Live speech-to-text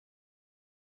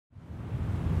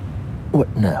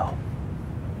What now?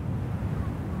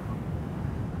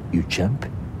 You jump?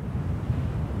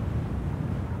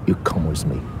 You come with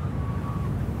me.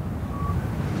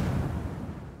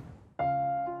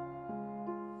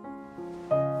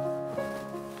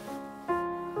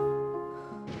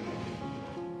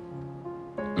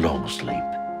 Long sleep.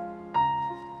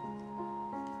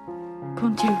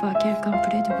 Quand il voit quelqu'un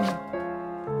près de moi,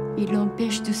 il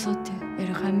l'empêche de sauter et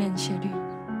le ramène chez lui.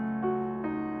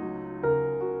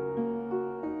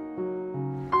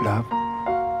 Love?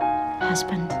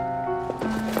 Husband.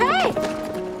 Hey!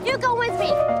 You go with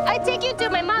me! I take you to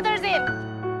my mother's inn!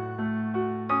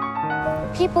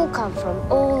 People come from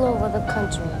all over the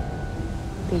country.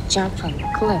 They jump from the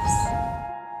cliffs.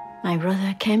 My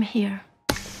brother came here.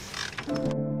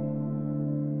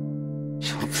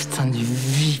 Oh putain de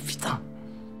vie, putain.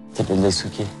 T'appelles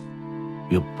Daisuke?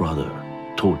 Your brother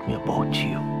told me about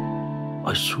you.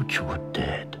 I thought you were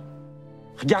dead.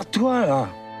 Regarde-toi, là!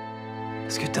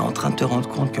 Est-ce que t'es en train de te rendre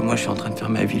compte que moi, je suis en train de faire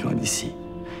ma vie loin d'ici?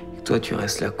 Et que toi, tu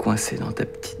restes là coincé dans ta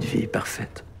petite vie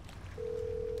parfaite.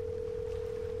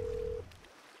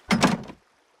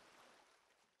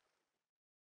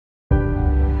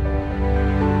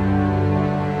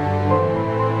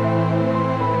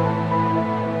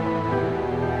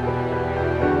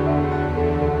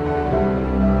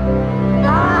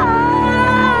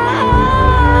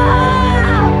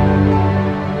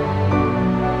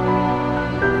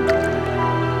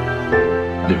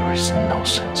 There is no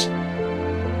sense.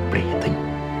 Breathe in,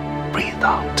 breathe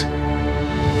out.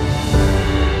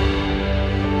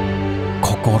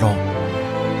 Kokoro.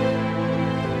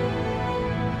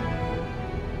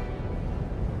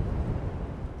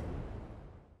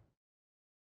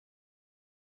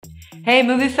 Hey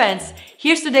movie fans,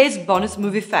 here's today's bonus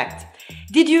movie fact.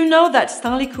 Did you know that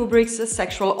Stanley Kubrick's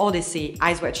Sexual Odyssey,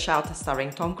 Eyes Wide Shut, starring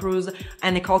Tom Cruise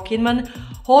and Nicole Kidman,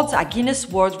 holds a Guinness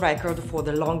World Record for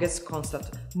the longest constant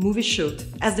movie shoot,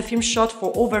 as the film shot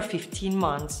for over 15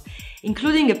 months,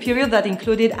 including a period that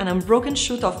included an unbroken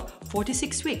shoot of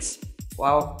 46 weeks.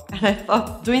 Wow, and I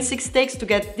thought doing 6 takes to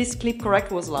get this clip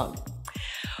correct was long.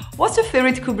 What's your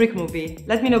favorite Kubrick movie?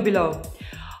 Let me know below.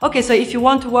 Okay, so if you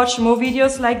want to watch more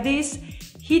videos like this,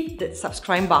 hit the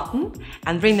subscribe button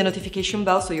and ring the notification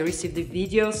bell so you receive the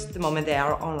videos the moment they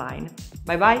are online.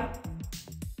 Bye bye!